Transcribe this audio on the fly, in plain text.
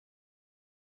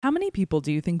How many people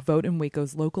do you think vote in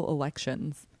Waco's local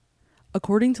elections?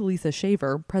 According to Lisa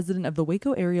Shaver, president of the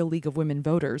Waco Area League of Women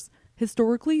Voters,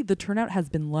 historically the turnout has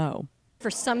been low. For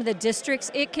some of the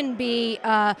districts, it can be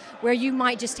where you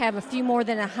might just have a few more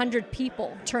than 100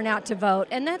 people turn out to vote.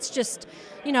 And that's just,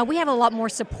 we have a lot more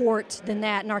support than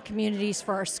that in our communities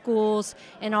for our schools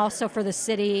and also for the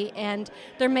city. And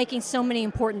they're making so many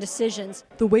important decisions.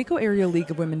 The Waco Area League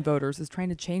of Women Voters is trying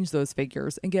to change those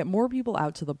figures and get more people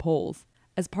out to the polls.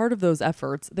 As part of those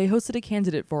efforts, they hosted a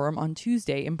candidate forum on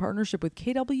Tuesday in partnership with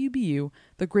KWBU,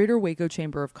 the Greater Waco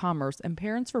Chamber of Commerce, and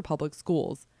Parents for Public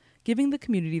Schools, giving the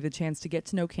community the chance to get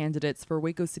to know candidates for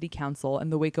Waco City Council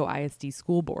and the Waco ISD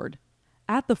School Board.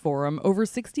 At the forum, over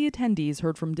 60 attendees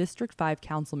heard from District 5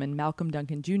 Councilman Malcolm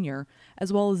Duncan Jr.,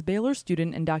 as well as Baylor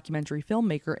student and documentary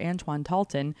filmmaker Antoine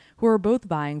Talton, who are both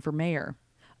vying for mayor.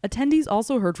 Attendees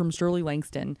also heard from Shirley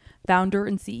Langston, founder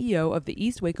and CEO of the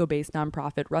East Waco-based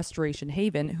nonprofit Restoration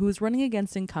Haven, who is running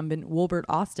against incumbent Wilbert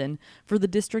Austin for the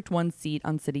District 1 seat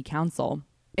on City Council.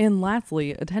 And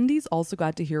lastly, attendees also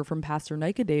got to hear from Pastor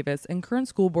Nika Davis and current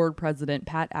school board president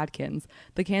Pat Atkins,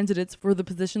 the candidates for the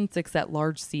position 6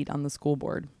 at-large seat on the school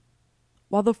board.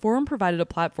 While the forum provided a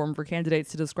platform for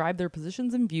candidates to describe their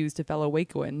positions and views to fellow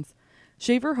Wacoans,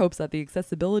 Shaver hopes that the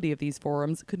accessibility of these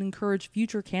forums could encourage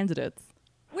future candidates.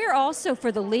 We're also,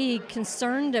 for the league,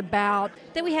 concerned about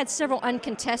that we had several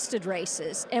uncontested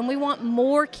races, and we want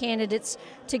more candidates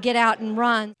to get out and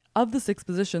run. Of the 6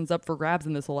 positions up for grabs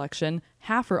in this election,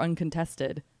 half are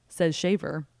uncontested, says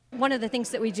Shaver. One of the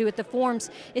things that we do at the forums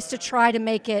is to try to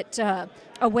make it a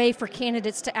way for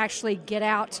candidates to actually get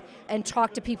out and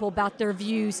talk to people about their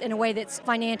views in a way that's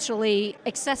financially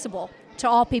accessible to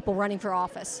all people running for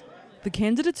office. The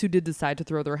candidates who did decide to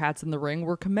throw their hats in the ring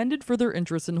were commended for their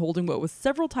interest in holding what was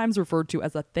several times referred to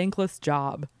as a thankless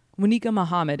job. Wanika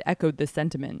Muhammad echoed this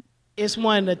sentiment. It's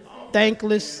one of the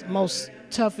thankless, most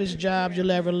toughest jobs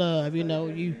you'll ever love.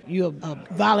 You're a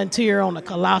volunteer on a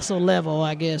colossal level,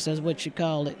 I guess that's what you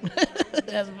call it.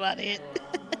 That's about it.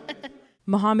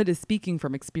 Muhammad is speaking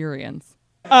from experience.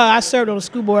 I served on the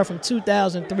school board from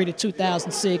 2003 to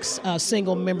 2006,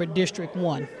 single-member District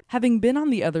 1. Having been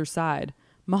on the other side,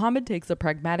 Muhammad takes a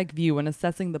pragmatic view in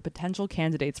assessing the potential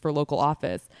candidates for local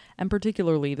office, and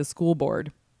particularly the school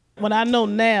board. What I know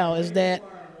now is that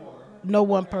no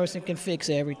one person can fix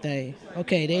everything.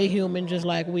 Okay, they're human just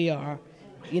like we are.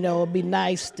 It'd be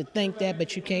nice to think that,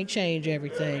 but you can't change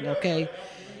everything, okay?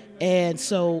 And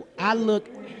so I look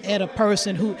at a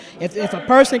person who, if a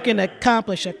person can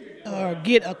accomplish or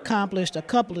get accomplished a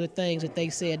couple of the things that they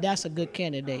said, that's a good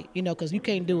candidate, because you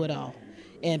can't do it all.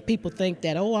 And people think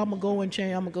that, I'm going to go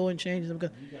and change.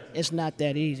 It's not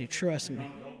that easy, trust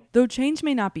me. Though change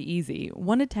may not be easy,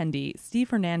 one attendee,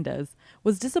 Steve Hernandez,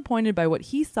 was disappointed by what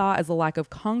he saw as a lack of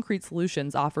concrete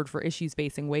solutions offered for issues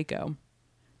facing Waco.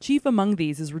 Chief among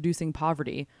these is reducing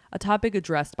poverty, a topic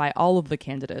addressed by all of the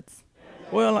candidates.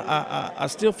 Well, I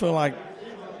still feel like,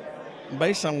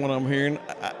 based on what I'm hearing,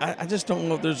 I just don't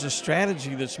know if there's a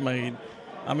strategy that's made.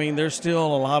 I mean, there's still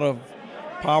a lot of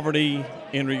poverty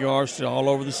in regards to all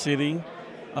over the city.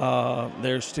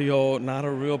 There's still not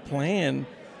a real plan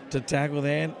to tackle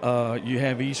that. You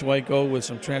have East Waco with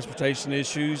some transportation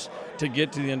issues to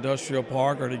get to the industrial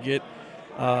park or to get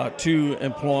to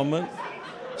employment.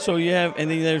 So you have,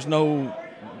 and then there's no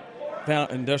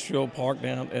industrial park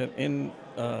down in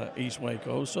East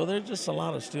Waco. So there's just a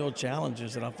lot of still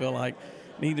challenges that I feel like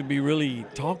need to be really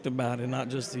talked about and not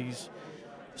just these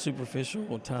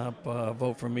superficial type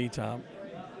vote for me type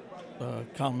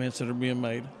comments that are being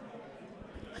made.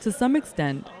 To some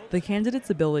extent, the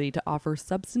candidate's ability to offer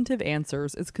substantive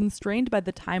answers is constrained by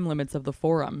the time limits of the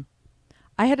forum.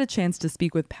 I had a chance to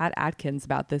speak with Pat Atkins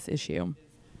about this issue.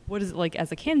 What is it like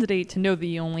as a candidate to know that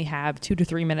you only have 2 to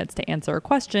 3 minutes to answer a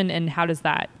question, and how does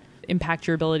that impact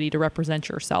your ability to represent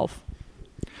yourself?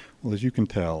 Well, as you can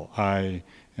tell, I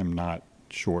am not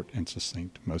short and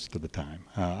succinct most of the time.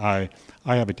 I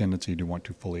have a tendency to want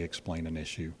to fully explain an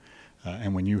issue.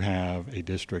 And when you have a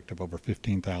district of over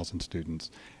 15,000 students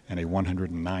and a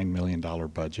 $109 million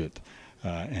budget,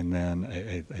 and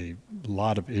then a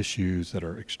lot of issues that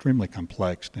are extremely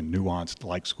complex and nuanced,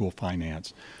 like school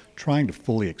finance, trying to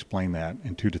fully explain that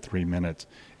in 2 to 3 minutes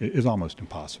is almost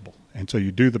impossible. And so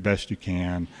you do the best you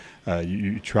can.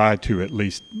 You try to at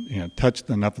least touch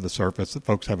enough of the surface that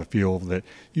folks have a feel that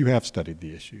you have studied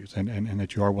the issues and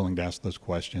that you are willing to ask those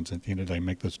questions and at the end of the day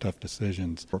make those tough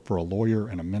decisions. For a lawyer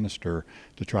and a minister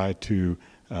to try to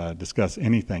discuss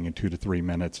anything in 2 to 3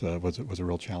 minutes was a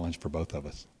real challenge for both of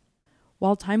us.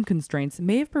 While time constraints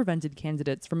may have prevented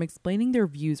candidates from explaining their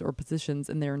views or positions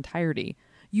in their entirety,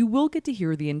 You will get to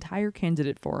hear the entire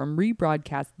candidate forum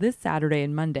rebroadcast this Saturday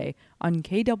and Monday on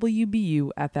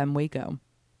KWBU-FM Waco.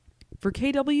 For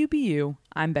KWBU,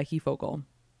 I'm Becky Fogel.